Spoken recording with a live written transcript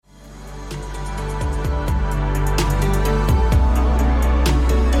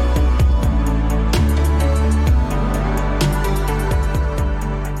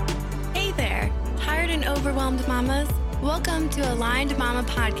to Aligned Mama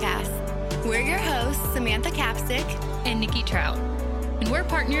Podcast. We're your hosts, Samantha Capstick and Nikki Trout. And we're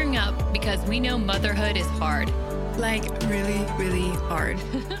partnering up because we know motherhood is hard. Like really, really hard.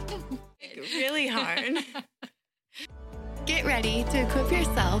 Really hard. Get ready to equip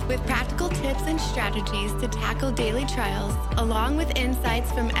yourself with practical tips and strategies to tackle daily trials, along with insights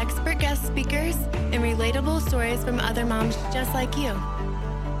from expert guest speakers and relatable stories from other moms just like you.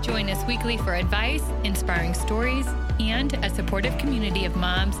 Join us weekly for advice, inspiring stories, and a supportive community of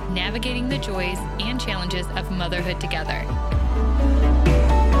moms navigating the joys and challenges of motherhood together.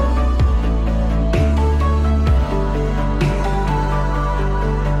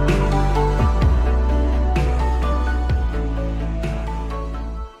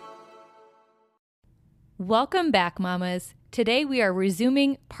 Welcome back, mamas. Today we are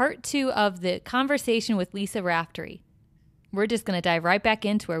resuming part 2 of the conversation with Lisa Raftery. We're just going to dive right back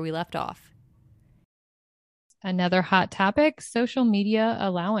into where we left off. Another hot topic, social media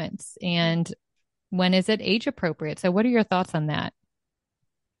allowance, and when is it age appropriate? So what are your thoughts on that?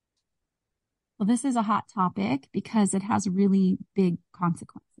 Well, this is a hot topic because it has really big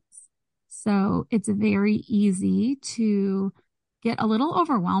consequences. So it's very easy to get a little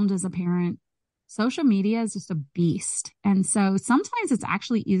overwhelmed as a parent. Social media is just a beast. And so sometimes it's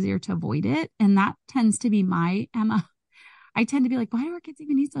actually easier to avoid it. And that tends to be my MO. I tend to be like, why do our kids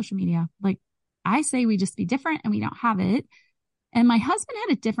even need social media? Like I say we just be different and we don't have it. And my husband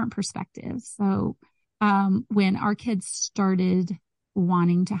had a different perspective. So when our kids started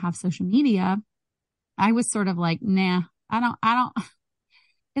wanting to have social media, I was sort of like, nah, I don't,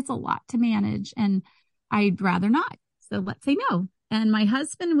 it's a lot to manage and I'd rather not. So let's say no. And my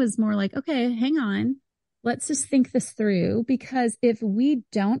husband was more like, okay, hang on. Let's just think this through, because if we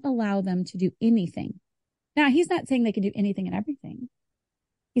don't allow them to do anything, now he's not saying they can do anything and everything.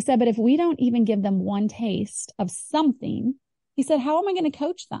 He said, but if we don't even give them one taste of something, he said, how am I going to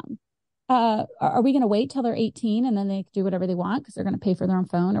coach them? Are we going to wait till they're 18 and then they can do whatever they want because they're going to pay for their own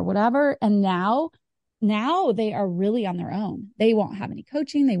phone or whatever? And now they are really on their own. They won't have any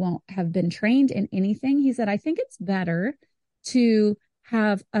coaching. They won't have been trained in anything. He said, I think it's better to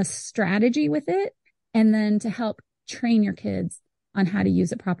have a strategy with it and then to help train your kids on how to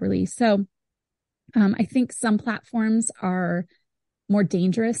use it properly. So I think some platforms are more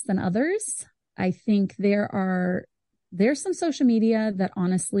dangerous than others. I think there's some social media that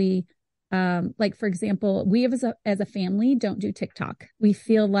honestly, like for example, we have as a family don't do TikTok. We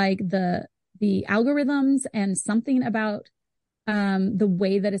feel like the algorithms and something about the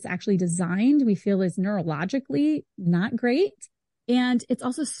way that it's actually designed, we feel is neurologically not great. And it's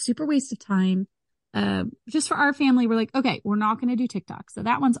also super waste of time. Just for our family, we're like, okay, we're not going to do TikTok. So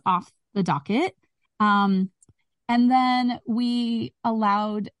that one's off the docket. And then we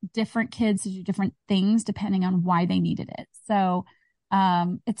allowed different kids to do different things depending on why they needed it. So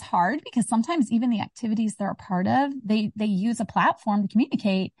it's hard because sometimes even the activities they're a part of, they use a platform to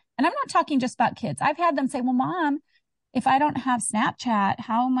communicate. And I'm not talking just about kids. I've had them say, well, Mom, if I don't have Snapchat,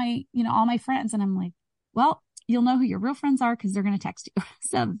 how am I, all my friends? And I'm like, well, you'll know who your real friends are because they're going to text you.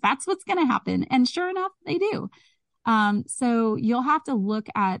 So that's what's going to happen. And sure enough, they do. So you'll have to look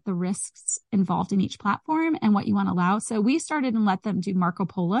at the risks involved in each platform and what you want to allow. So we started and let them do Marco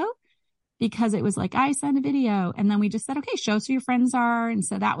Polo because it was like, I send a video. And then we just said, okay, show us who your friends are. And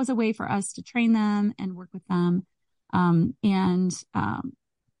so that was a way for us to train them and work with them.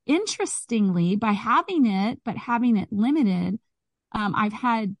 Interestingly, by having it limited, I've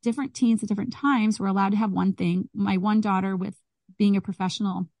had different teens at different times were allowed to have one thing. My one daughter, with being a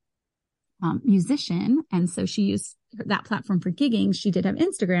professional musician, and so she used that platform for gigging. She did have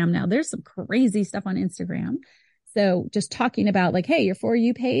Instagram. Now there's some crazy stuff on Instagram. So just talking about like, hey, your For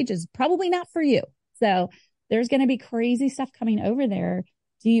You page is probably not for you. So there's going to be crazy stuff coming over there.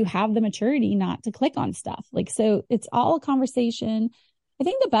 Do you have the maturity not to click on stuff? So it's all a conversation. I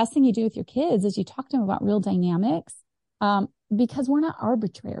think the best thing you do with your kids is you talk to them about real dynamics, because we're not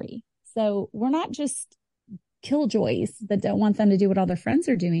arbitrary. So we're not just killjoys that don't want them to do what all their friends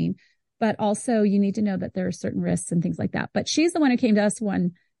are doing, but also you need to know that there are certain risks and things like that. But she's the one who came to us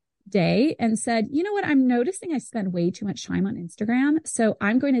one day and said, you know what, I'm noticing I spend way too much time on Instagram. So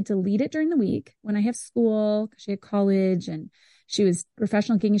I'm going to delete it during the week when I have school. She had college and she was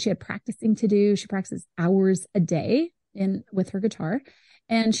professional gigging. She had practicing to do. She practices hours a day with her guitar.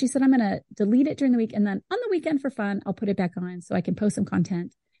 And she said, I'm going to delete it during the week. And then on the weekend for fun, I'll put it back on so I can post some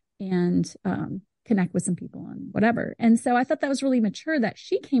content and connect with some people and whatever. And so I thought that was really mature that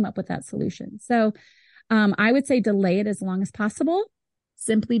she came up with that solution. So I would say delay it as long as possible,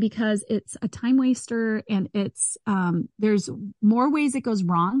 simply because it's a time waster and it's there's more ways it goes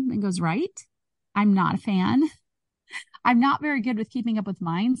wrong than goes right. I'm not a fan I'm not very good with keeping up with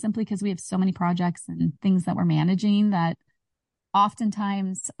mine simply because we have so many projects and things that we're managing that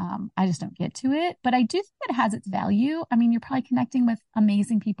oftentimes I just don't get to it. But I do think it has its value. I mean, you're probably connecting with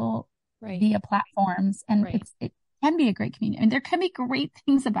amazing people via platforms, and it can be a great community. And there can be great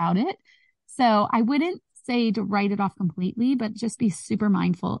things about it. So I wouldn't say to write it off completely, but just be super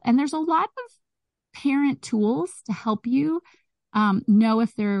mindful. And there's a lot of parent tools to help you know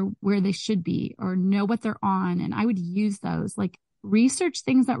if they're where they should be or know what they're on. And I would use those, like research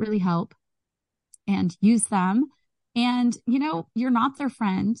things that really help and use them. And, you're not their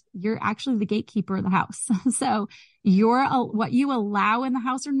friend. You're actually the gatekeeper of the house. So what you allow in the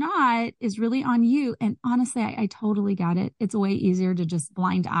house or not is really on you. And honestly, I totally got it. It's way easier to just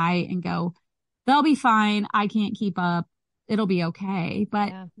blind eye and go, they'll be fine. I can't keep up. It'll be okay.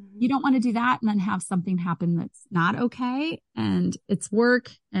 But you don't want to do that and then have something happen that's not okay. And it's work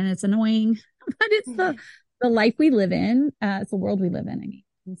and it's annoying, but it's the life we live in. It's the world we live in. I mean,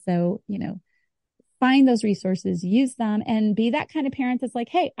 and so, find those resources, use them, and be that kind of parent that's like,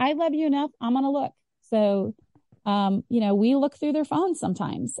 hey, I love you enough. I'm going to look. So, we look through their phones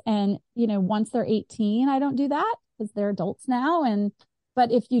sometimes. And, once they're 18, I don't do that because they're adults now.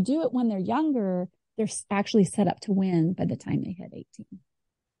 But if you do it when they're younger, they're actually set up to win by the time they hit 18.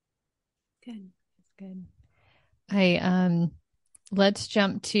 Good. That's good. Let's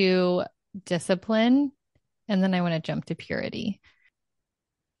jump to discipline, and then I want to jump to purity.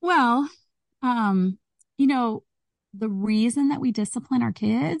 Well, the reason that we discipline our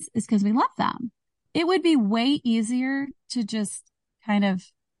kids is because we love them. It would be way easier to just kind of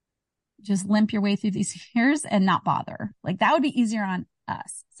just limp your way through these years and not bother. Like that would be easier on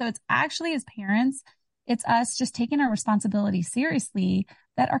us. So it's actually, as parents, it's us just taking our responsibility seriously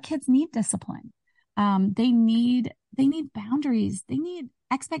that our kids need discipline. They need boundaries. They need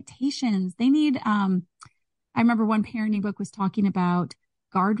expectations. They need, I remember one parenting book was talking about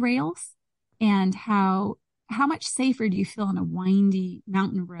guardrails and how much safer do you feel on a windy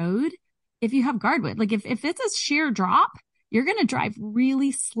mountain road if you have guardrails? Like if it's a sheer drop, you're going to drive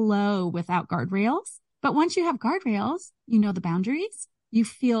really slow without guardrails. But once you have guardrails, the boundaries, you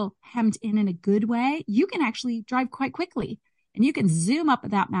feel hemmed in a good way. You can actually drive quite quickly and you can zoom up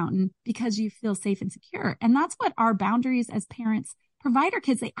that mountain because you feel safe and secure. And that's what our boundaries as parents provide our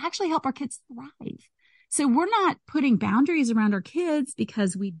kids. They actually help our kids thrive. So we're not putting boundaries around our kids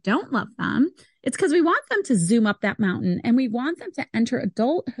because we don't love them. It's because we want them to zoom up that mountain and we want them to enter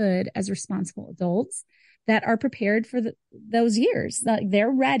adulthood as responsible adults that are prepared for those years.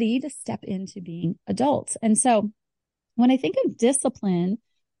 They're ready to step into being adults. And so when I think of discipline,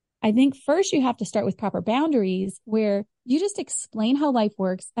 I think first you have to start with proper boundaries where you just explain how life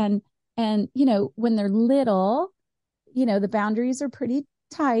works. And when they're little, the boundaries are pretty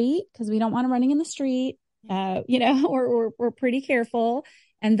tight because we don't want them running in the street, or we're pretty careful.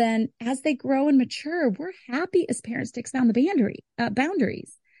 And then as they grow and mature, we're happy as parents to expound the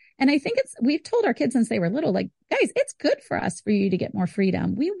boundaries. And I think we've told our kids since they were little, like, guys, it's good for us for you to get more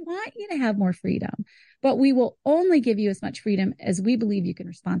freedom. We want you to have more freedom, but we will only give you as much freedom as we believe you can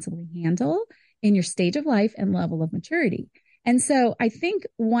responsibly handle in your stage of life and level of maturity. And so I think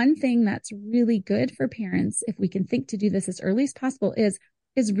one thing that's really good for parents, if we can think to do this as early as possible, is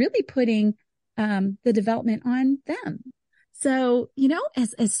really putting the development on them. So,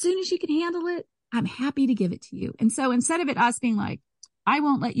 as soon as you can handle it, I'm happy to give it to you. And so instead of us being like, I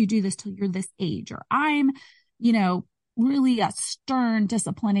won't let you do this till you're this age, or I'm, really a stern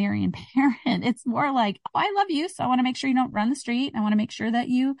disciplinarian parent. It's more like, oh, I love you. So I want to make sure you don't run the street. I want to make sure that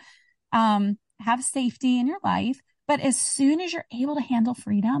you have safety in your life. But as soon as you're able to handle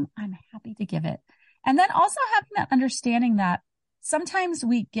freedom, I'm happy to give it. And then also having that understanding that sometimes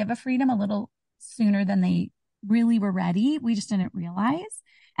we give a freedom a little sooner than they really were ready. We just didn't realize.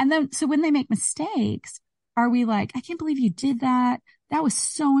 And then, so when they make mistakes, are we like, I can't believe you did that. That was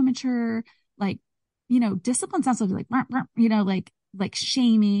so immature. Like, discipline sounds like, like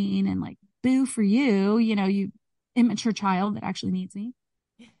shaming and like, boo for you, you immature child that actually needs me.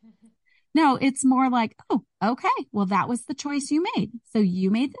 No, it's more like, oh, okay, well, that was the choice you made. So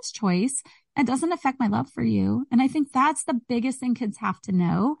you made this choice. It doesn't affect my love for you. And I think that's the biggest thing kids have to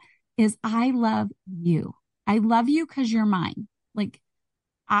know is I love you. I love you because you're mine. Like,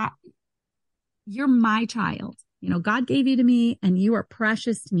 you're my child. God gave you to me and you are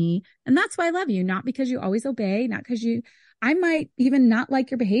precious to me. And that's why I love you. Not because you always obey, not because I might even not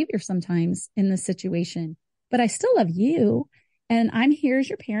like your behavior sometimes in this situation, but I still love you. And I'm here as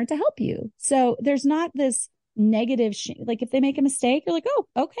your parent to help you. So there's not this negative, like if they make a mistake, you're like, oh,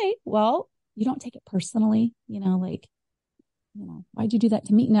 okay, well, you don't take it personally, why'd you do that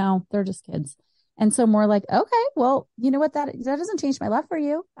to me? No, they're just kids. And so more like, okay, well, you know what? That doesn't change my love for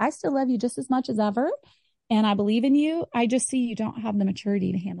you. I still love you just as much as ever. And I believe in you. I just see you don't have the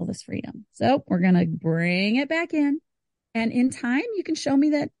maturity to handle this freedom. So we're going to bring it back in. And in time, you can show me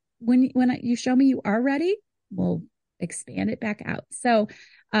that when you show me you are ready, we'll expand it back out. So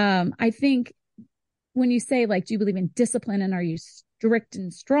I think when you say, like, do you believe in discipline and are you strict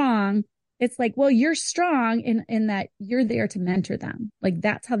and strong? It's like, well, you're strong in that you're there to mentor them. Like,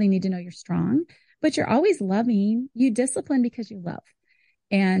 that's how they need to know you're strong, but you're always loving. You discipline because you love,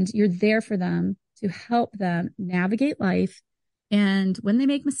 and you're there for them to help them navigate life. And when they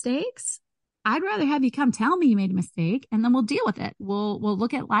make mistakes, I'd rather have you come tell me you made a mistake, and then we'll deal with it. We'll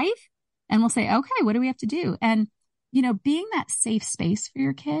look at life and we'll say, okay, what do we have to do? And, you know, being that safe space for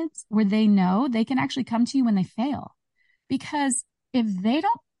your kids where they know they can actually come to you when they fail. Because if they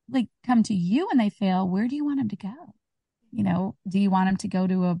don't like come to you when they fail, where do you want them to go? You know, do you want them to go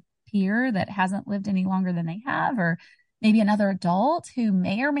to a peer that hasn't lived any longer than they have, or maybe another adult who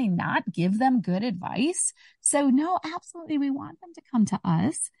may or may not give them good advice? So no, absolutely. We want them to come to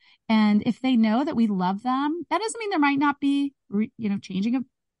us. And if they know that we love them, that doesn't mean there might not be, changing of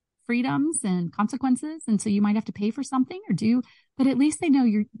freedoms and consequences. And so you might have to pay for something but at least they know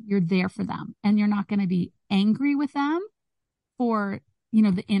you're there for them, and you're not going to be angry with them for,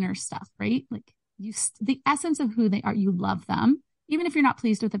 the inner stuff, right? Like the essence of who they are, you love them, even if you're not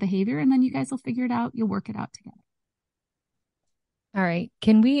pleased with the behavior, and then you guys will figure it out. You'll work it out together. All right.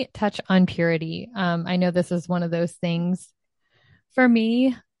 Can we touch on purity? I know this is one of those things for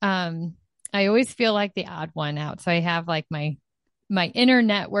me. I always feel like the odd one out. So I have like my inner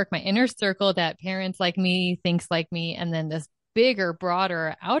network, my inner circle that parents like me, thinks like me, and then this bigger,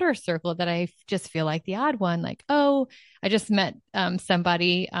 broader outer circle that I just feel like the odd one. Like, oh, I just met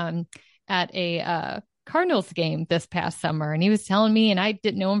somebody at a Cardinals game this past summer, and he was telling me, and I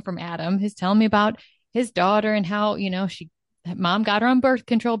didn't know him from Adam, he's telling me about his daughter and how, mom got her on birth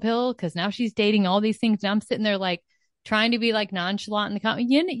control pill because now she's dating all these things. And I'm sitting there like trying to be like nonchalant in the comment.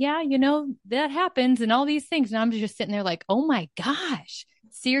 Yeah, that happens and all these things. And I'm just sitting there like, oh my gosh,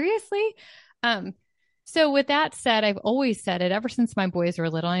 seriously? So with that said, I've always said it ever since my boys were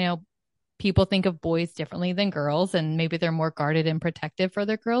little. I know people think of boys differently than girls, and maybe they're more guarded and protective for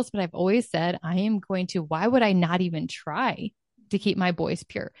their girls. But I've always said, why would I not even try to keep my boys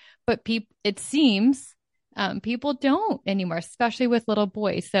pure? But it seems people don't anymore, especially with little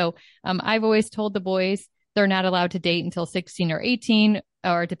boys. So I've always told the boys they're not allowed to date until 16 or 18,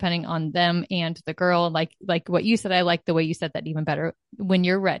 or depending on them and the girl. Like what you said, I like the way you said that even better. When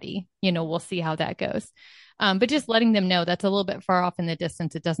you're ready, we'll see how that goes. But just letting them know that's a little bit far off in the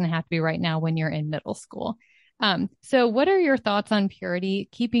distance. It doesn't have to be right now when you're in middle school. So what are your thoughts on purity,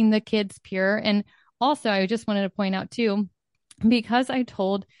 keeping the kids pure? And also, I just wanted to point out too, because I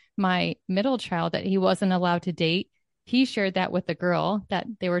told my middle child that he wasn't allowed to date, he shared that with the girl that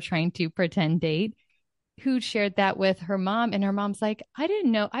they were trying to pretend date, who shared that with her mom. And her mom's like, I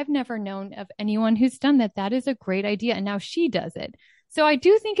didn't know. I've never known of anyone who's done that. That is a great idea. And now she does it. So I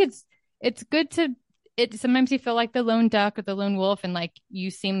do think it's good sometimes you feel like the lone duck or the lone wolf, and like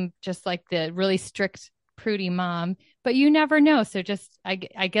you seem just like the really strict, prudy mom, but you never know. So just, I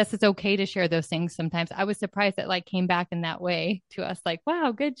guess it's okay to share those things sometimes. I was surprised that like came back in that way to us, like,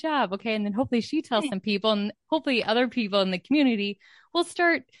 wow, good job. Okay. And then hopefully she tells some people, and hopefully other people in the community will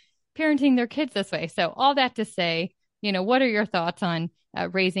start parenting their kids this way. So all that to say, what are your thoughts on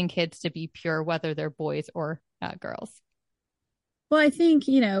raising kids to be pure, whether they're boys or girls? Well, I think,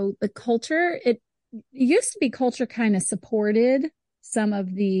 the culture, it used to be culture kind of supported some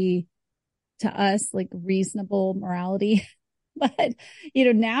of the, to us, like reasonable morality, but,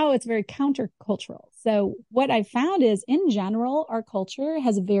 now it's very countercultural. So what I found is in general, our culture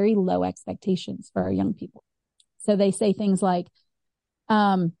has very low expectations for our young people. So they say things like,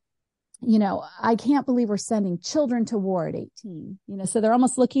 I can't believe we're sending children to war at 18, so they're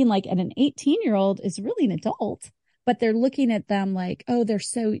almost looking like at an 18-year-old is really an adult, but they're looking at them like, oh, they're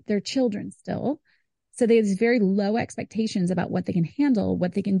children still. So they have these very low expectations about what they can handle,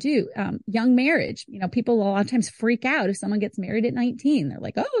 what they can do. Young marriage, people a lot of times freak out if someone gets married at 19. They're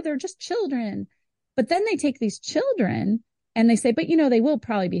like, oh, they're just children. But then they take these children and they say, but they will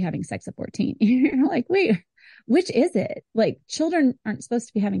probably be having sex at 14. You're like, wait, which is it? Like, children aren't supposed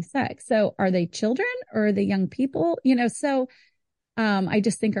to be having sex. So are they children or are they young people? So I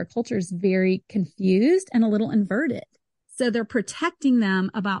just think our culture is very confused and a little inverted. So they're protecting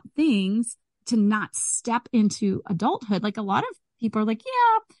them about things to not step into adulthood. Like a lot of people are like,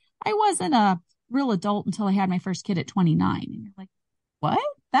 yeah, I wasn't a real adult until I had my first kid at 29. And you're like, what?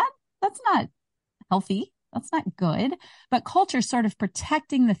 That's not healthy. That's not good. But culture is sort of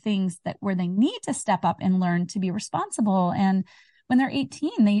protecting the things that where they need to step up and learn to be responsible. And when they're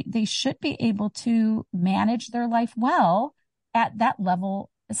 18, they should be able to manage their life well at that level,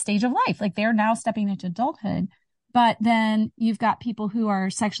 stage of life. Like they're now stepping into adulthood. But then you've got people who are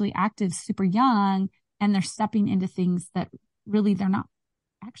sexually active super young, and they're stepping into things that really they're not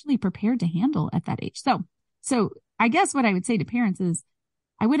actually prepared to handle at that age. So I guess what I would say to parents is,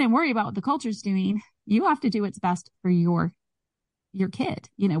 I wouldn't worry about what the culture's doing. You have to do what's best for your kid,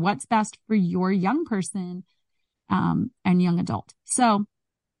 what's best for your young person, and young adult. So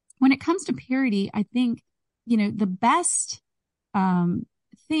when it comes to purity, I think, the best,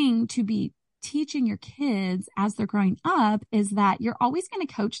 thing to be teaching your kids as they're growing up is that you're always going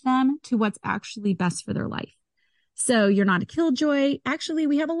to coach them to what's actually best for their life. So you're not a killjoy. Actually,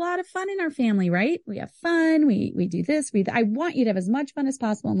 we have a lot of fun in our family, right? We have fun. We do this. I want you to have as much fun as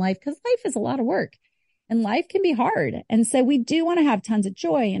possible in life, because life is a lot of work and life can be hard. And so we do want to have tons of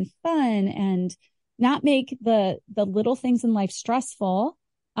joy and fun and not make the little things in life stressful,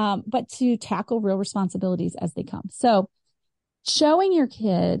 but to tackle real responsibilities as they come. So showing your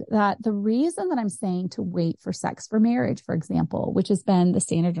kid that the reason that I'm saying to wait for sex for marriage, for example, which has been the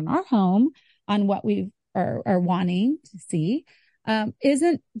standard in our home on what we are wanting to see,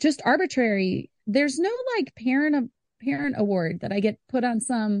 isn't just arbitrary. There's no like parent award that I get put on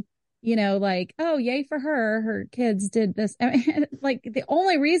some, like, oh, yay for her kids did this. I mean, like the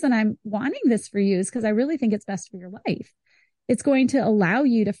only reason I'm wanting this for you is because I really think it's best for your life. It's going to allow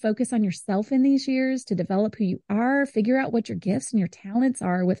you to focus on yourself in these years, to develop who you are, figure out what your gifts and your talents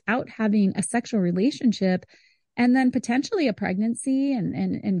are without having a sexual relationship, and then potentially a pregnancy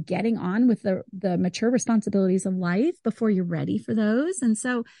and getting on with the mature responsibilities of life before you're ready for those. And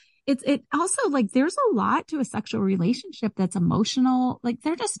so it also, like, there's a lot to a sexual relationship that's emotional. Like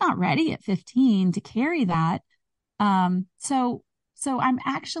they're just not ready at 15 to carry that. So I'm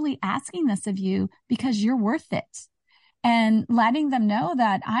actually asking this of you because you're worth it. And letting them know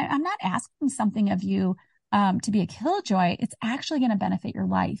that I'm not asking something of you to be a killjoy. It's actually going to benefit your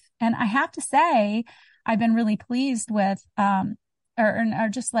life. And I have to say, I've been really pleased with, or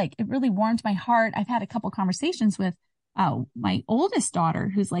just like, it really warmed my heart. I've had a couple conversations with my oldest daughter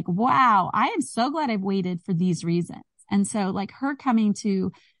who's like, wow, I am so glad I've waited for these reasons. And so like her coming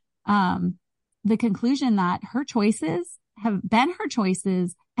to the conclusion that her choices have been her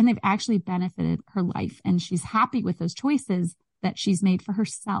choices and they've actually benefited her life. And she's happy with those choices that she's made for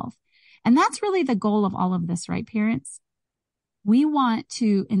herself. And that's really the goal of all of this, right, parents? We want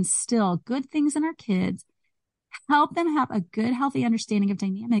to instill good things in our kids, help them have a good, healthy understanding of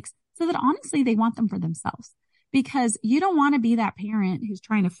dynamics so that honestly, they want them for themselves. Because you don't want to be that parent who's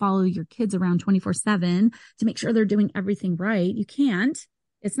trying to follow your kids around 24/7 to make sure they're doing everything right. You can't.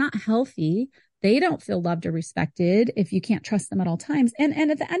 It's not healthy. They don't feel loved or respected if you can't trust them at all times. And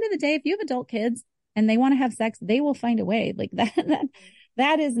at the end of the day, if you have adult kids and they want to have sex, they will find a way. Like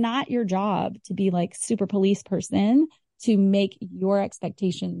that is not your job to be like super police person to make your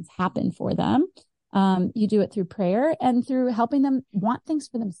expectations happen for them. You do it through prayer and through helping them want things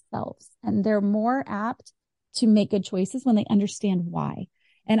for themselves. And they're more apt to make good choices when they understand why.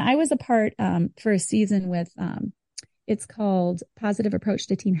 And I was a part for a season with it's called Positive Approach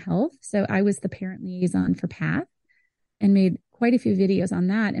to Teen Health. So I was the parent liaison for PATH and made quite a few videos on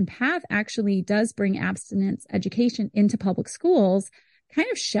that. And PATH actually does bring abstinence education into public schools, kind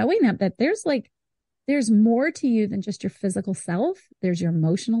of showing them that there's more to you than just your physical self. There's your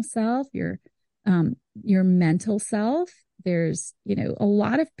emotional self, your mental self. There's, a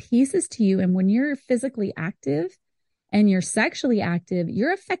lot of pieces to you. And when you're physically active and you're sexually active,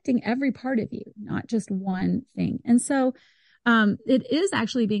 you're affecting every part of you, not just one thing. And so it is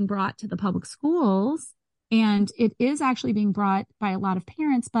actually being brought to the public schools, and it is actually being brought by a lot of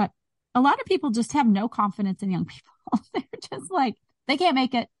parents, but a lot of people just have no confidence in young people. They're just like, they can't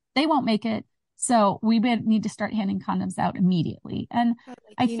make it. They won't make it. So we need to start handing condoms out immediately. And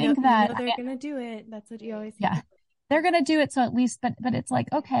I think that they're going to do it. That's what you always say. Yeah, they're going to do it. So at least, but it's like,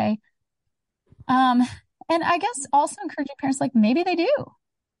 okay. And I guess also encouraging parents, like maybe they do.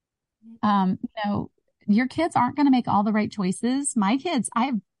 Your kids aren't going to make all the right choices. My kids, I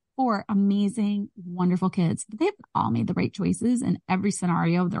have 4 amazing, wonderful kids. They've all made the right choices in every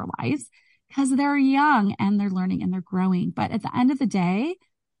scenario of their lives because they're young and they're learning and they're growing. But at the end of the day,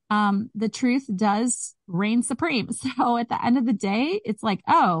 the truth does reign supreme. So at the end of the day, it's like,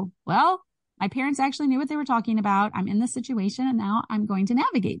 oh, well, my parents actually knew what they were talking about. I'm in this situation and now I'm going to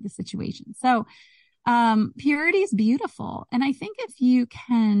navigate the situation. So purity is beautiful. And I think if you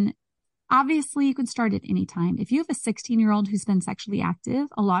can, obviously you can start at any time. If you have a 16-year-old who's been sexually active,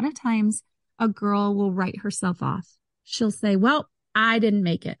 a lot of times a girl will write herself off. She'll say, well, I didn't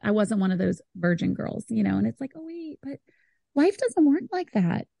make it. I wasn't one of those virgin girls, and it's like, oh, wait, but life doesn't work like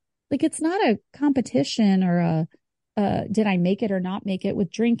that. Like, it's not a competition or did I make it or not make it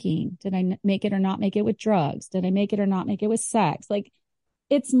with drinking? Did I make it or not make it with drugs? Did I make it or not make it with sex? Like,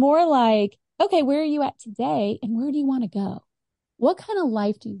 it's more like, okay, where are you at today? And where do you want to go? What kind of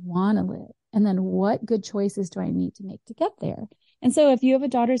life do you want to live? And then what good choices do I need to make to get there? And so if you have a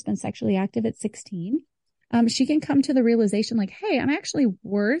daughter who's been sexually active at 16, she can come to the realization like, hey, I'm actually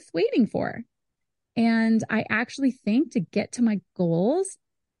worth waiting for. And I actually think to get to my goals,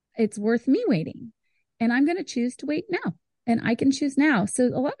 it's worth me waiting. And I'm going to choose to wait now. And I can choose now. So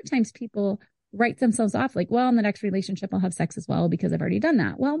a lot of times people write themselves off like, well, in the next relationship, I'll have sex as well because I've already done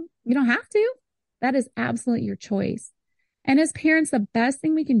that. Well, you don't have to. That is absolutely your choice. And as parents, the best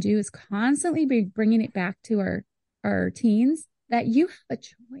thing we can do is constantly be bringing it back to our teens that you have a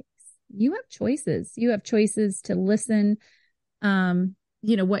choice. You have choices. You have choices to listen,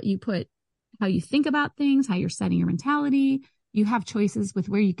 what you put, how you think about things, how you're setting your mentality. You have choices with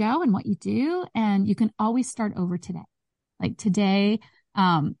where you go and what you do. And you can always start over today. Like today,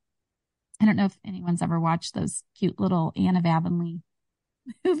 I don't know if anyone's ever watched those cute little Anne of Avonlea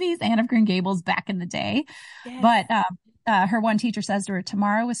movies, Anne of Green Gables back in the day. Yes. But her one teacher says to her,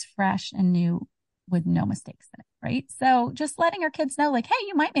 tomorrow is fresh and new with no mistakes in it, right? So just letting our kids know like, hey,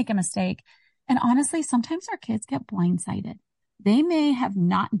 you might make a mistake. And honestly, sometimes our kids get blindsided. They may have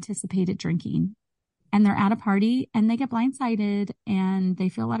not anticipated drinking and they're at a party and they get blindsided and they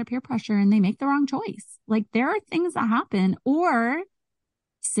feel a lot of peer pressure and they make the wrong choice. Like there are things that happen, or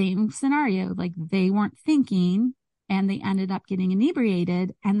same scenario, like they weren't thinking and they ended up getting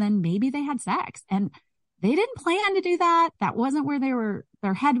inebriated and then maybe they had sex and they didn't plan to do that. That wasn't where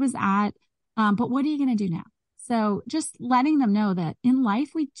their head was at. But what are you going to do now? So just letting them know that in life,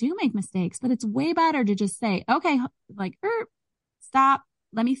 we do make mistakes, but it's way better to just say, okay, like, stop.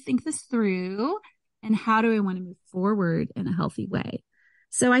 Let me think this through. And how do I want to move forward in a healthy way?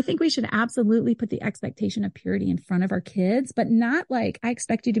 So I think we should absolutely put the expectation of purity in front of our kids, but not like, I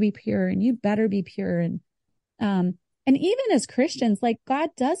expect you to be pure and you better be pure. And even as Christians, like God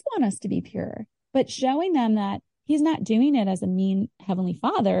does want us to be pure, but showing them that He's not doing it as a mean Heavenly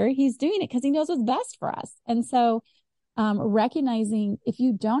Father. He's doing it because He knows what's best for us. And so recognizing if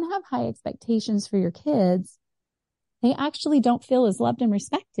you don't have high expectations for your kids, they actually don't feel as loved and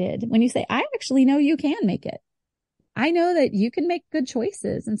respected. When you say, I actually know you can make it. I know that you can make good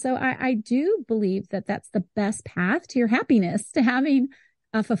choices. And so I do believe that that's the best path to your happiness, to having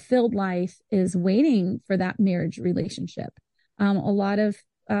a fulfilled life, is waiting for that marriage relationship. A lot of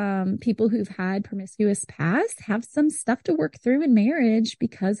people who've had promiscuous past have some stuff to work through in marriage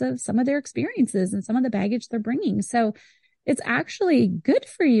because of some of their experiences and some of the baggage they're bringing. So it's actually good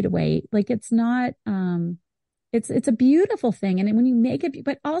for you to wait. Like it's not, it's a beautiful thing. And when you make it,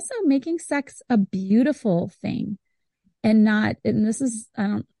 but also making sex a beautiful thing and this is, I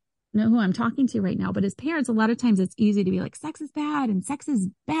don't know who I'm talking to right now, but as parents, a lot of times it's easy to be like, sex is bad and sex is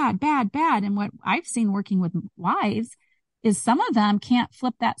bad, bad, bad. And what I've seen working with wives is some of them can't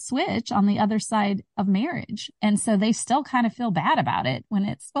flip that switch on the other side of marriage. And so they still kind of feel bad about it when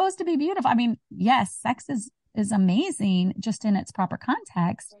it's supposed to be beautiful. I mean, yes, sex is amazing just in its proper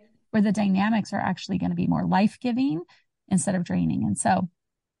context where the dynamics are actually going to be more life-giving instead of draining. And so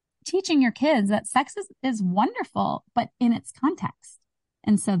teaching your kids that sex is wonderful, but in its context.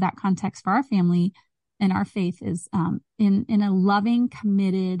 And so that context for our family and our faith is in a loving,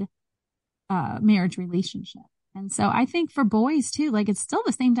 committed marriage relationship. And so I think for boys too, like it's still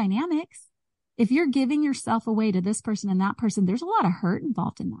the same dynamics. If you're giving yourself away to this person and that person, there's a lot of hurt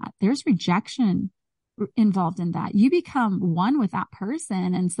involved in that. There's rejection involved in that. You become one with that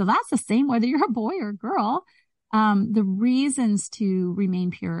person. And so that's the same whether you're a boy or a girl. The reasons to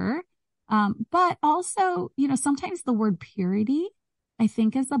remain pure. But also, sometimes the word purity, I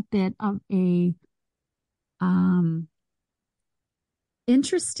think, is a bit of a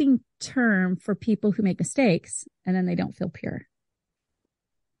interesting term for people who make mistakes and then they don't feel pure.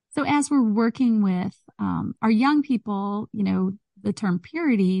 So as we're working with our young people, the term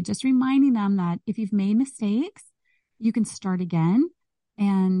purity, just reminding them that if you've made mistakes, you can start again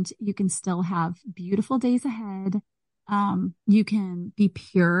and you can still have beautiful days ahead. You can be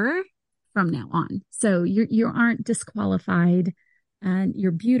pure from now on. So you aren't disqualified. And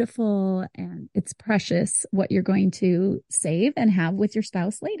you're beautiful and it's precious what you're going to save and have with your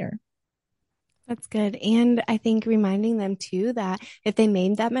spouse later. That's good. And I think reminding them too that if they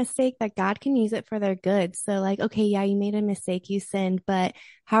made that mistake, that God can use it for their good. So like, okay, yeah, you made a mistake, you sinned, but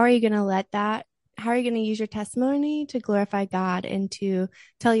how are you going to let that how are you going to use your testimony to glorify God and to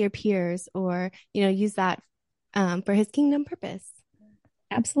tell your peers, or, use that for his kingdom purpose?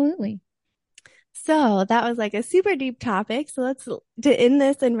 Absolutely. So that was like a super deep topic. So to end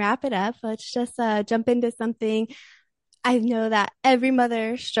this and wrap it up, let's just jump into something I know that every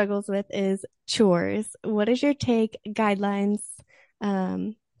mother struggles with, is chores. What is your take, guidelines?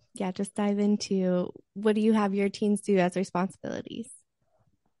 Just dive into, what do you have your teens do as responsibilities?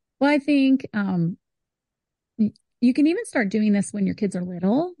 Well, I think you can even start doing this when your kids are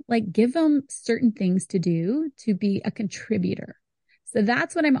little, like give them certain things to do to be a contributor. So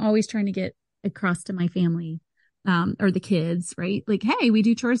that's what I'm always trying to get across to my family, or the kids, right? Like, hey, we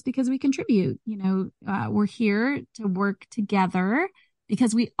do chores because we contribute. We're here to work together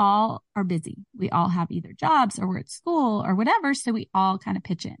because we all are busy. We all have either jobs or we're at school or whatever. So we all kind of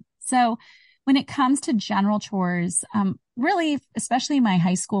pitch in. So when it comes to general chores, really, especially my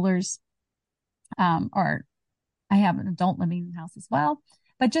high schoolers, or I have an adult living in the house as well,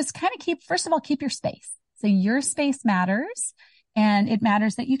 but just kind of first of all, keep your space. So your space matters. And it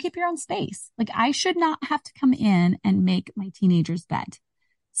matters that you keep your own space. Like, I should not have to come in and make my teenager's bed.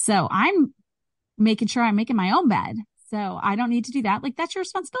 So I'm making sure I'm making my own bed. So I don't need to do that. Like, that's your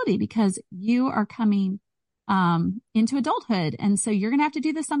responsibility because you are coming into adulthood. And so you're going to have to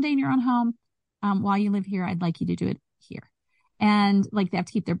do this someday in your own home. While you live here, I'd like you to do it here. And like, they have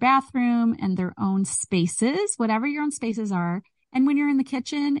to keep their bathroom and their own spaces, whatever your own spaces are. And when you're in the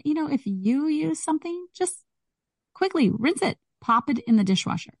kitchen, if you use something, just quickly rinse it, pop it in the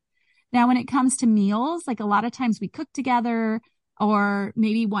dishwasher. Now, when it comes to meals, like a lot of times we cook together, or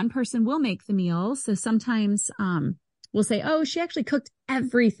maybe one person will make the meal. So sometimes we'll say, oh, she actually cooked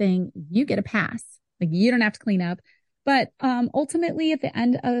everything. You get a pass. Like, you don't have to clean up. But ultimately, at the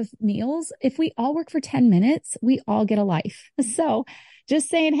end of meals, if we all work for 10 minutes, we all get a life. So just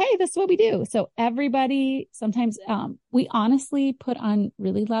saying, hey, this is what we do. So everybody, sometimes we honestly put on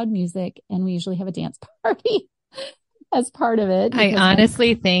really loud music, and we usually have a dance party as part of it. I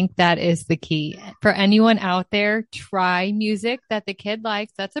honestly think that is the key. For anyone out there, try music that the kid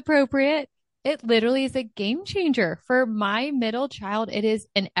likes. That's appropriate. It literally is a game changer. For my middle child, it is,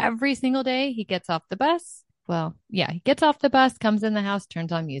 and every single day he gets off the bus. Well, yeah, he gets off the bus, comes in the house,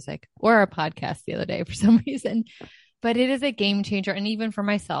 turns on music or a podcast the other day for some reason. But it is a game changer. And even for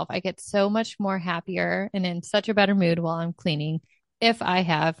myself, I get so much more happier and in such a better mood while I'm cleaning if I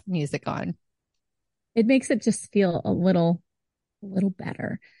have music on. It makes it just feel a little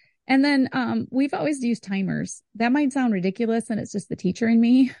better. And then we've always used timers. That might sound ridiculous, and it's just the teacher in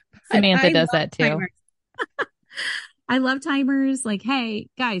me. Samantha does that too. I love timers. Like, hey,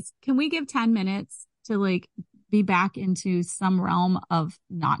 guys, can we give 10 minutes to like be back into some realm of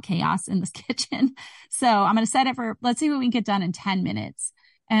not chaos in this kitchen? So I'm going to set it for, let's see what we can get done in 10 minutes.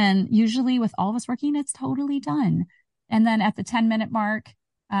 And usually with all of us working, it's totally done. And then at the 10-minute mark,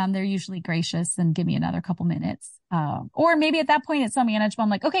 they're usually gracious and give me another couple minutes. Or maybe at that point it's so manageable. I'm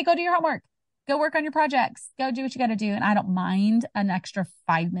like, okay, go do your homework, go work on your projects, go do what you got to do. And I don't mind an extra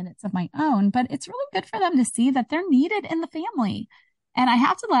 5 minutes of my own, but it's really good for them to see that they're needed in the family. And I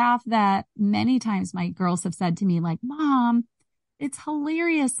have to laugh that many times my girls have said to me, like, Mom, it's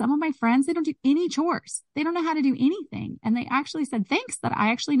hilarious. Some of my friends, they don't do any chores. They don't know how to do anything. And they actually said, thanks, that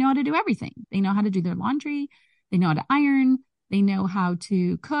I actually know how to do everything. They know how to do their laundry. They know how to iron. They know how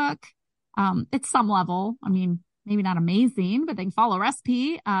to cook. At some level, I mean, maybe not amazing, but they can follow a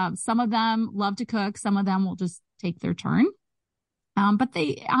recipe. Some of them love to cook. Some of them will just take their turn. But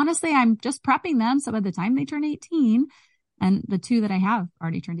they, honestly, I'm just prepping them. So by the time they turn 18, and the two that I have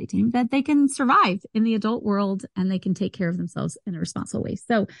already turned 18, that they can survive in the adult world and they can take care of themselves in a responsible way.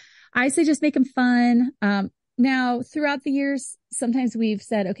 So I say just make them fun. Now, throughout the years, sometimes we've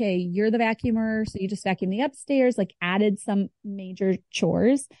said, okay, you're the vacuumer, so you just vacuum the upstairs, like added some major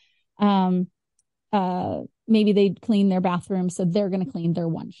chores. Maybe they clean their bathroom, so they're going to clean their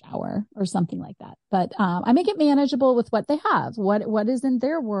one shower or something like that. But I make it manageable with what they have, what is in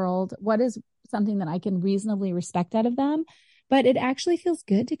their world, what is something that I can reasonably respect out of them. But it actually feels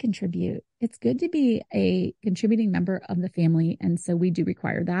good to contribute. It's good to be a contributing member of the family. And so we do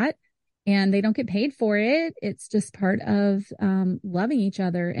require that. And they don't get paid for it. It's just part of loving each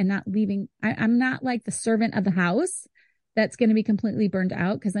other and not leaving. I'm not like the servant of the house that's going to be completely burned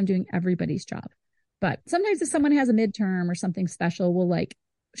out because I'm doing everybody's job. But sometimes if someone has a midterm or something special, we'll like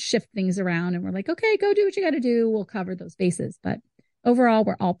shift things around and we're like, okay, go do what you got to do. We'll cover those bases. But overall,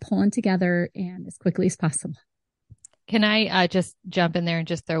 we're all pulling together and as quickly as possible. Can I just jump in there and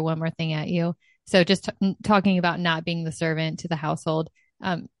just throw one more thing at you? So just talking about not being the servant to the household.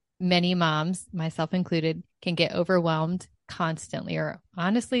 Many moms, myself included, can get overwhelmed constantly or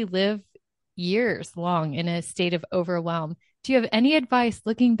honestly live years long in a state of overwhelm. Do you have any advice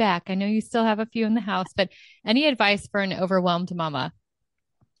looking back? I know you still have a few in the house, but any advice for an overwhelmed mama?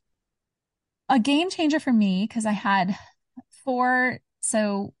 A game changer for me, because I had four.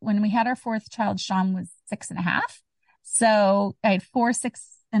 So when we had our fourth child, Sean was 6.5. So I had 4, 6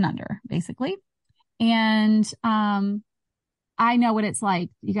 and under, basically. And I know what it's like.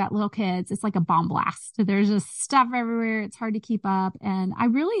 You got little kids. It's like a bomb blast. There's just stuff everywhere. It's hard to keep up. And I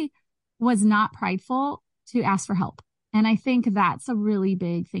really was not prideful to ask for help. And I think that's a really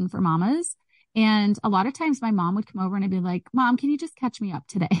big thing for mamas. And a lot of times my mom would come over and I'd be like, Mom, can you just catch me up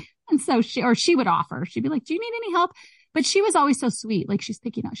today? And so she would offer, she'd be like, do you need any help? But she was always so sweet. Like she's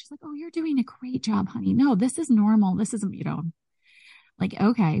picking up. She's like, oh, you're doing a great job, honey. No, this is normal. This isn't, like,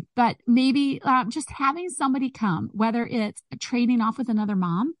 okay. But maybe just having somebody come, whether it's trading off with another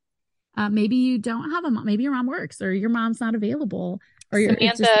mom. Maybe you don't have a mom. Maybe your mom works or your mom's not available. Or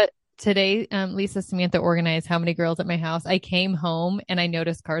Samantha, today, Samantha organized how many girls at my house. I came home and I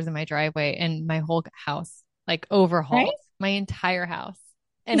noticed cars in my driveway and my whole house, like overhauled, right? My entire house.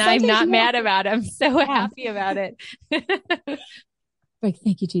 And I'm not mad about it. I'm so happy about it. Like,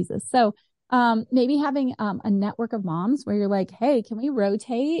 thank you, Jesus. So maybe having a network of moms where you're like, hey, can we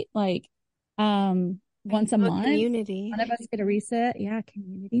rotate like once a month? Community. One of us get a reset. Yeah,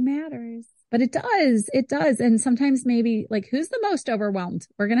 community matters. But it does. It does. And sometimes maybe like, who's the most overwhelmed?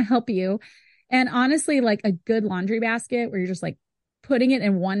 We're going to help you. And honestly, like a good laundry basket where you're just like putting it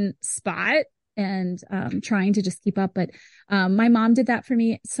in one spot and trying to just keep up. But my mom did that for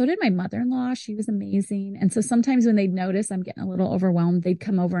me. So did my mother-in-law. She was amazing. And so sometimes when they'd notice I'm getting a little overwhelmed, they'd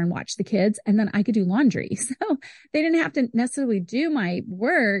come over and watch the kids and then I could do laundry. So they didn't have to necessarily do my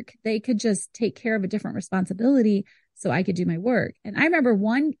work. They could just take care of a different responsibility so I could do my work. And I remember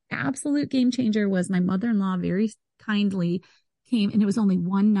one absolute game changer was my mother-in-law very kindly came, and it was only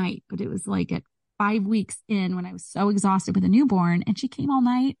one night, but it was like at 5 weeks in when I was so exhausted with a newborn, and she came all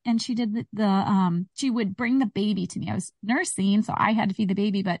night and she did she would bring the baby to me. I was nursing, so I had to feed the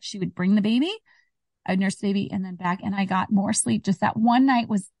baby, but she would bring the baby. I would nurse the baby and then back, and I got more sleep. Just that one night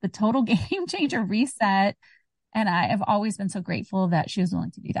was the total game changer reset. And I have always been so grateful that she was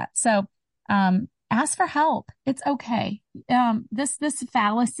willing to do that. So, ask for help. It's okay. This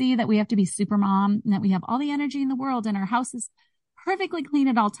fallacy that we have to be super mom and that we have all the energy in the world and our house is perfectly clean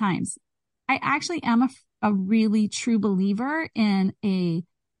at all times. I actually am a really true believer in a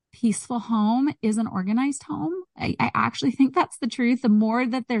peaceful home is an organized home. I actually think that's the truth. The more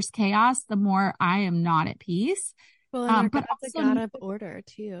that there's chaos, the more I am not at peace. Well, and but also a God of order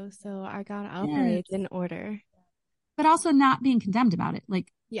too. So our God operates in order. But also not being condemned about it.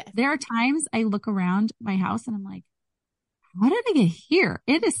 Like, yes, there are times I look around my house and I'm like, how did I get here?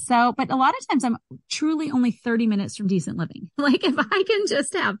 It is so, but a lot of times I'm truly only 30 minutes from decent living. Like if I can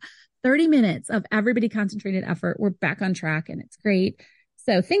just have 30 minutes of everybody concentrated effort, we're back on track and it's great.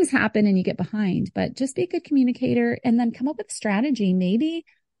 So things happen and you get behind, but just be a good communicator and then come up with strategy. Maybe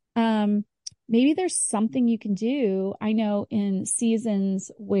there's something you can do. I know in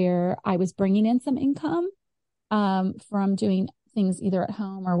seasons where I was bringing in some income, from doing things either at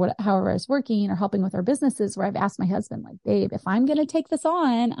home or however I was working or helping with our businesses, where I've asked my husband, like, babe, if I'm going to take this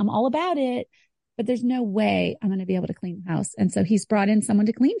on, I'm all about it, but there's no way I'm going to be able to clean the house. And so he's brought in someone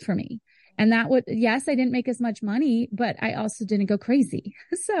to clean for me. And yes, I didn't make as much money, but I also didn't go crazy.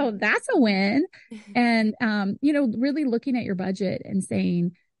 So that's a win. And, really looking at your budget and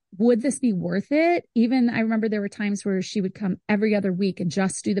saying, would this be worth it? Even I remember there were times where she would come every other week and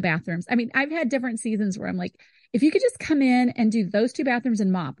just do the bathrooms. I mean, I've had different seasons where I'm like, if you could just come in and do those 2 bathrooms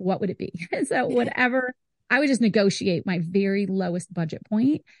and mop, what would it be? So whatever, I would just negotiate my very lowest budget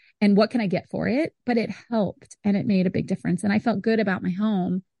point and what can I get for it? But it helped and it made a big difference. And I felt good about my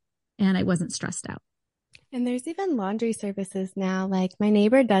home and I wasn't stressed out. And there's even laundry services now. Like my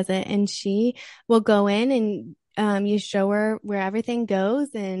neighbor does it and she will go in and you show her where everything goes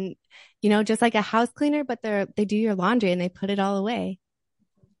and, just like a house cleaner, but they do your laundry and they put it all away.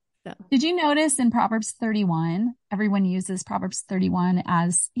 So. Did you notice in Proverbs 31, everyone uses Proverbs 31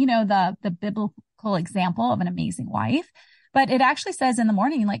 as, the biblical example of an amazing wife, but it actually says in the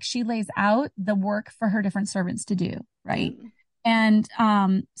morning, like she lays out the work for her different servants to do. Right. Mm-hmm.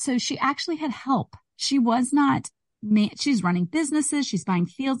 And, so she actually had help. She was not, she's running businesses. She's buying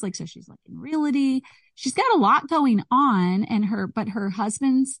fields. So she's like in realty. She's got a lot going on but her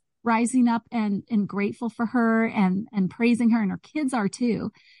husband's rising up and grateful for her and praising her, and her kids are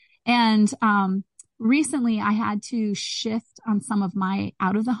too. And, recently I had to shift on some of my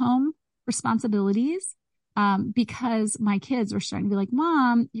out of the home responsibilities, because my kids were starting to be like,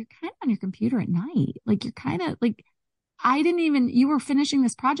 Mom, you're kind of on your computer at night. Like you're kind of like, you were finishing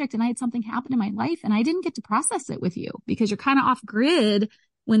this project and I had something happen in my life and I didn't get to process it with you because you're kind of off grid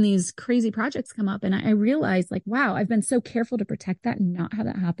when these crazy projects come up. And I realized like, wow, I've been so careful to protect that and not have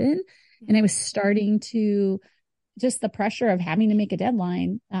that happen. And I was starting to just the pressure of having to make a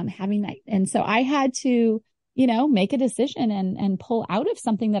deadline, having that. And so I had to, make a decision and pull out of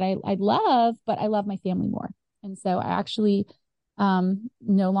something that I love, but I love my family more. And so I actually,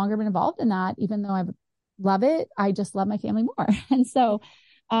 no longer been involved in that, even though I love it. I just love my family more. And so,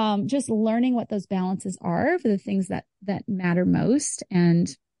 just learning what those balances are for the things that matter most and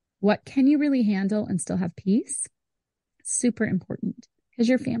what can you really handle and still have peace. Super important because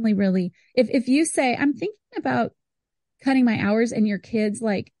your family really, if you say, I'm thinking about cutting my hours and your kids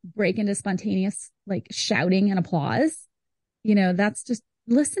like break into spontaneous, like shouting and applause, that's just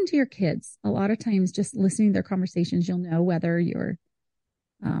listen to your kids. A lot of times just listening to their conversations, you'll know whether you're,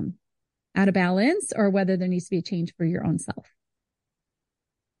 out of balance or whether there needs to be a change for your own self.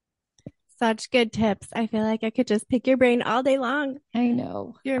 Such good tips. I feel like I could just pick your brain all day long. I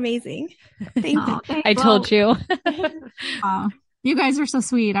know. You're amazing. Thank you. I told you. You guys are so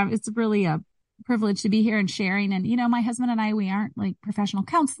sweet. It's really a privilege to be here and sharing. And, my husband and I, we aren't like professional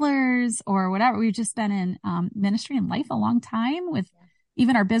counselors or whatever. We've just been in ministry and life a long time with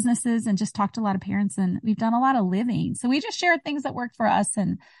even our businesses and just talked to a lot of parents and we've done a lot of living. So we just shared things that worked for us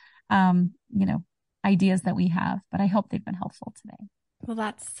and, ideas that we have, but I hope they've been helpful today. Well,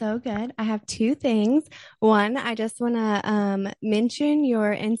 that's so good. I have two things. One, I just want to mention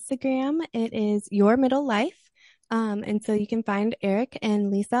your Instagram. It is Your Middle Life. And so you can find Eric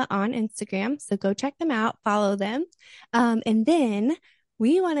and Lisa on Instagram. So go check them out, follow them. And then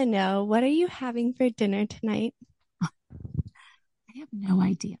we want to know, what are you having for dinner tonight? I have no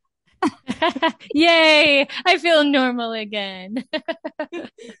idea. Yay! I feel normal again.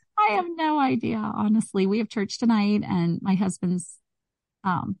 I have no idea. Honestly, we have church tonight and my husband's,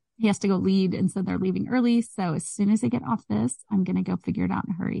 he has to go lead. And so they're leaving early. So as soon as I get off this, I'm going to go figure it out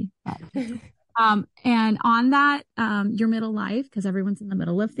in a hurry. But, and on that, Your Middle Life, because everyone's in the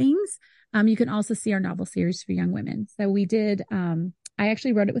middle of things. You can also see our novel series for young women. So we did, I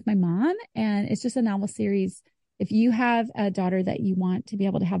actually wrote it with my mom and it's just a novel series. If you have a daughter that you want to be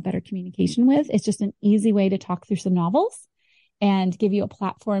able to have better communication with, it's just an easy way to talk through some novels and give you a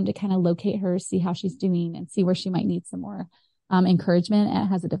platform to kind of locate her, see how she's doing and see where she might need some more encouragement. And it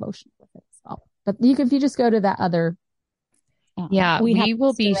has a devotion with it as well. But if you just go to that other. We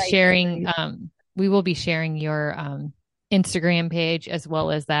will be sharing your Instagram page as well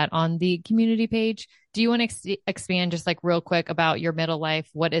as that on the community page. Do you want to expand just like real quick about Your Middle Life?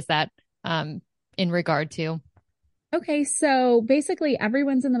 What is that in regard to? Okay, so basically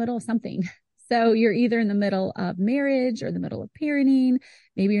everyone's in the middle of something. So you're either in the middle of marriage or the middle of parenting.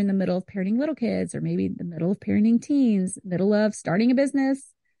 Maybe you're in the middle of parenting little kids or maybe the middle of parenting teens, middle of starting a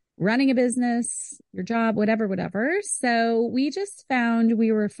business, running a business, your job, whatever. So we just found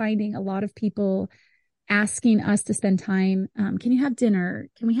we were finding a lot of people asking us to spend time. Can you have dinner?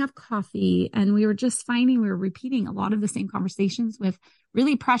 Can we have coffee? And we were just finding we were repeating a lot of the same conversations with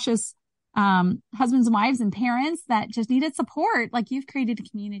really precious husbands and wives and parents that just needed support. Like you've created a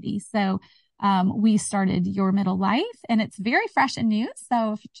community. So we started Your Middle Life and it's very fresh and new.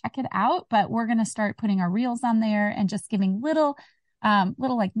 So if you check it out, but we're going to start putting our reels on there and just giving little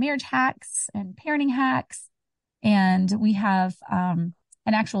like marriage hacks and parenting hacks. And we have,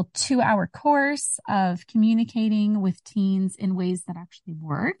 an actual 2-hour course of communicating with teens in ways that actually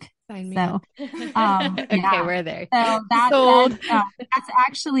work. So, okay, we're there. So that's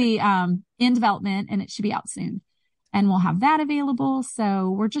actually in development and it should be out soon. And we'll have that available.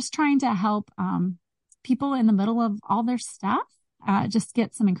 So we're just trying to help people in the middle of all their stuff just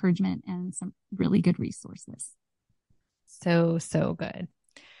get some encouragement and some really good resources. So good.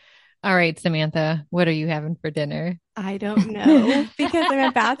 All right, Samantha, what are you having for dinner? I don't know because I'm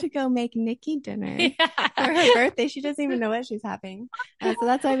about to go make Nikki dinner for her birthday. She doesn't even know what she's having. So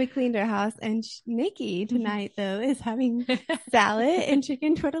that's why we cleaned her house. And Nikki tonight, though, is having salad and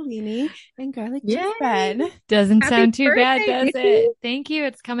chicken tortellini and garlic cheese bread. Doesn't sound too bad, does it? Thank you.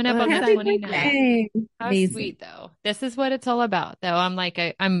 It's coming up on the 29th. How sweet, though. This is what it's all about, though.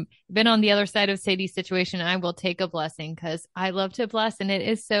 I'm been on the other side of Sadie's situation. I will take a blessing because I love to bless, and it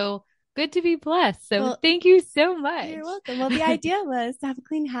is so good to be blessed. So thank you so much. You're welcome. Well, the idea was to have a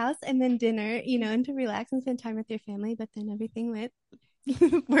clean house and then dinner, and to relax and spend time with your family. But then everything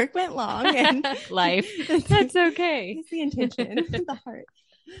work went long and life. That's okay. It's the intention, the heart.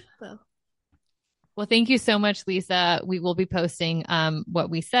 So Well, thank you so much, Lisa. We will be posting what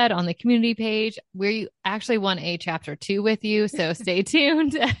we said on the community page. We actually want a chapter 2 with you, so stay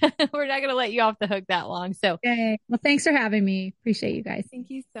tuned. We're not going to let you off the hook that long. So, okay. Well, thanks for having me. Appreciate you guys. Thank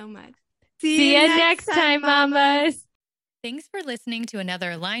you so much. See you next time, mamas. Thanks for listening to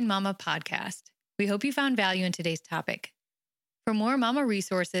another Aligned Mama podcast. We hope you found value in today's topic. For more mama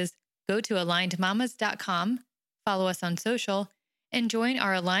resources, go to alignedmamas.com, follow us on social, and join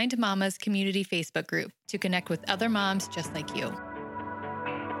our Aligned Mamas community Facebook group to connect with other moms just like you.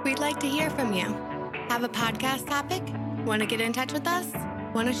 We'd like to hear from you. Have a podcast topic? Want to get in touch with us?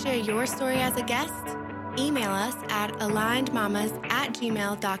 Want to share your story as a guest? Email us at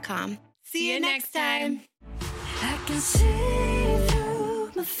alignedmamas@gmail.com. See you next time. I can see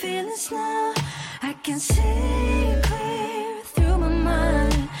through my feelings now. I can see clear through my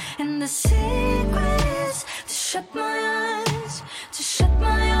mind. And the secret is to shut my eyes.